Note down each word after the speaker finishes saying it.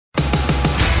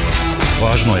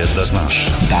Važno je da znaš.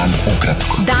 Dan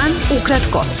ukratko. Dan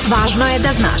ukratko. Važno je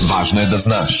da znaš. Važno je da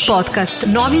znaš. Podcast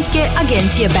novinske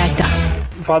agencije Beta.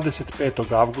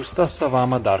 25. avgusta sa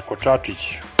vama Darko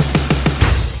Čačić.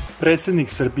 Predsednik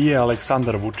Srbije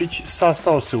Aleksandar Vučić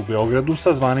sastao se u Beogradu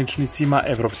sa zvaničnicima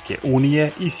Evropske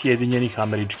unije i Sjedinjenih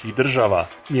Američkih Država,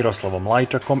 Miroslavom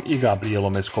Lajčakom i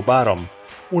Gabrielom Eskobarom,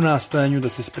 u nastojanju da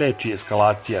se spreči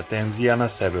eskalacija tenzija na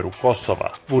severu Kosova.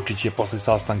 Vučić je posle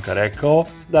sastanka rekao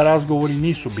da razgovori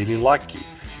nisu bili laki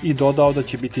i dodao da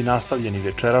će biti nastavljeni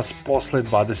večeras posle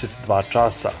 22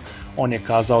 časa. On je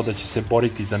kazao da će se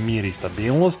boriti za mir i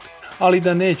stabilnost, ali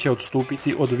da neće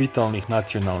odstupiti od vitalnih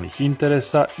nacionalnih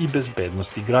interesa i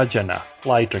bezbednosti građana.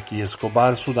 Lajčak i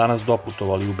Eskobar su danas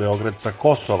doputovali u Beograd sa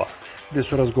Kosova, gde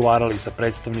su razgovarali sa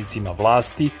predstavnicima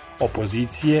vlasti,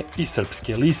 opozicije i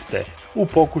Srpske liste u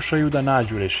pokušaju da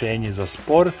nađu rešenje za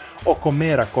spor oko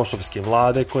mera kosovske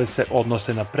vlade koje se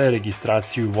odnose na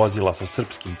preregistraciju vozila sa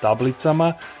srpskim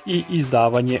tablicama i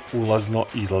izdavanje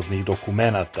ulazno-izlaznih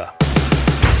dokumenata.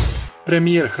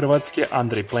 Premijer Hrvatske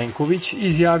Andrej Plenković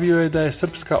izjavio je da je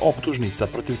srpska optužnica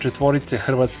protiv 4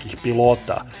 hrvatskih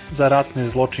pilota za ratne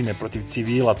zločine protiv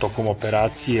civila tokom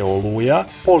operacije Oluja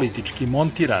politički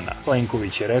montirana.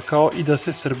 Plenković je rekao i da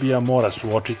se Srbija mora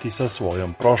suočiti sa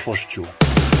svojom prošlošću.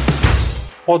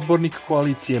 Odbornik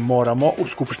koalicije Moramo u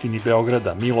Skupštini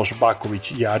Beograda Miloš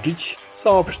Baković-Jadžić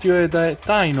saopštio je da je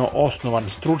tajno osnovan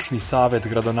stručni savet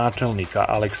gradonačelnika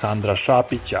Aleksandra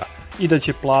Šapića i da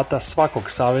će plata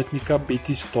svakog savetnika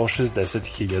biti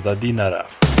 160.000 dinara.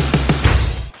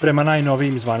 Prema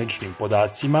najnovijim zvaničnim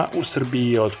podacima, u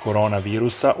Srbiji je od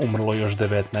koronavirusa umrlo još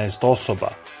 19 osoba,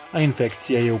 a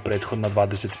infekcija je u prethodna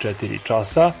 24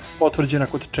 časa potvrđena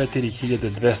kod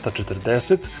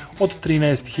 4.240 od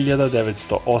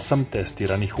 13.908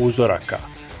 testiranih uzoraka.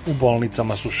 U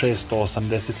bolnicama su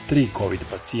 683 COVID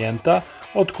pacijenta,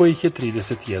 od kojih je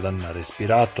 31 na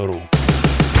respiratoru.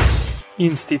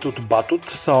 Institut Batut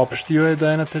saopštio je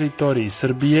da je na teritoriji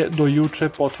Srbije do juče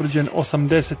potvrđen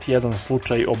 81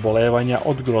 slučaj obolevanja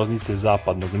od groznice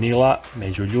zapadnog Nila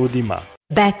među ljudima.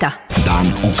 Beta.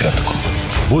 Dan ukratko.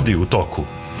 Budi u toku.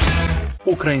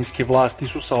 Ukrajinske vlasti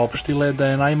su saopštile da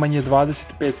je najmanje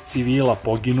 25 civila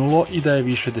poginulo i da je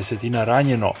više desetina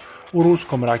ranjeno u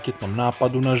ruskom raketnom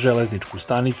napadu na železničku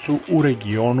stanicu u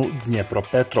regionu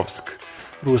Dnjepropetrovsk.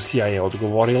 Rusija je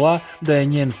odgovorila da je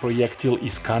njen projektil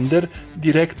Iskander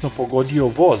direktno pogodio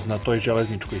voz na toj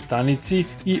železničkoj stanici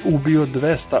i ubio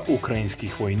 200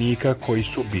 ukrajinskih vojnika koji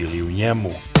su bili u njemu.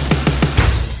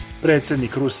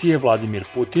 Predsednik Rusije Vladimir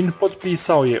Putin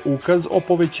potpisao je ukaz o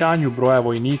povećanju broja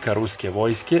vojnika ruske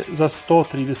vojske za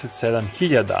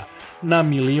 137.000 na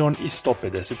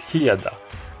 1.150.000.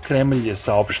 Kremlj je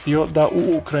saopštio da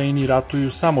u Ukrajini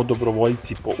ratuju samo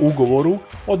dobrovoljci po ugovoru,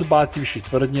 odbacivši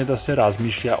tvrdnje da se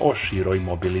razmišlja o široj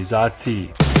mobilizaciji.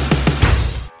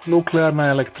 Nuklearna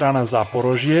elektrana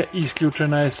Zaporožje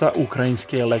isključena je sa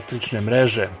ukrajinske električne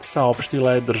mreže,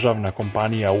 saopštila je državna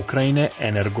kompanija Ukrajine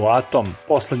Energoatom.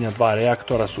 Poslednja 2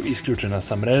 reaktora su isključena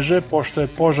sa mreže pošto je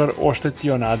požar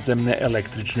oštetio nadzemne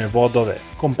električne vodove.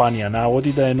 Kompanija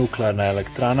navodi da je nuklearna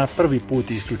elektrana prvi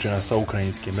put isključena sa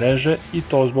ukrajinske mreže i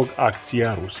to zbog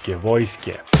akcija ruske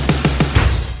vojske.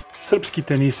 Srpski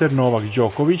teniser Novak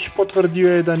Đoković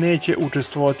potvrdio je da neće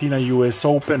učestvovati na US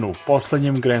Openu,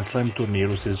 poslednjem Grand Slam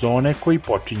turniru sezone koji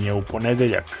počinje u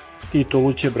ponedeljak.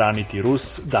 Titulu će braniti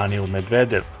Rus Danil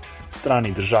Medvedev.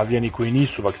 Strani državljani koji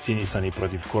nisu vakcinisani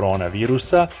protiv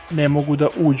koronavirusa ne mogu da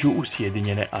uđu u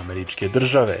Sjedinjene Američke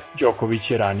Države.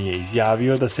 Đoković je ranije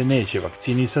izjavio da se neće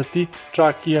vakcinisati,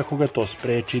 čak i ako ga to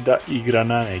spreči da igra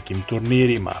na nekim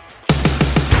turnirima.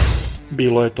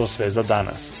 Bilo je to sve za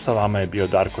danas. Sa vama je bio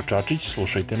Darko Čačić,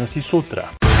 slušajte nas i sutra.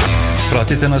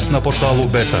 Pratite nas na portalu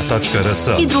beta.rs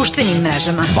I društvenim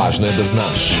mrežama. Važno je da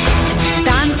znaš.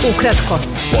 Dan ukratko.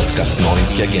 Podcast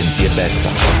novinske agencije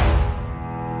Beta.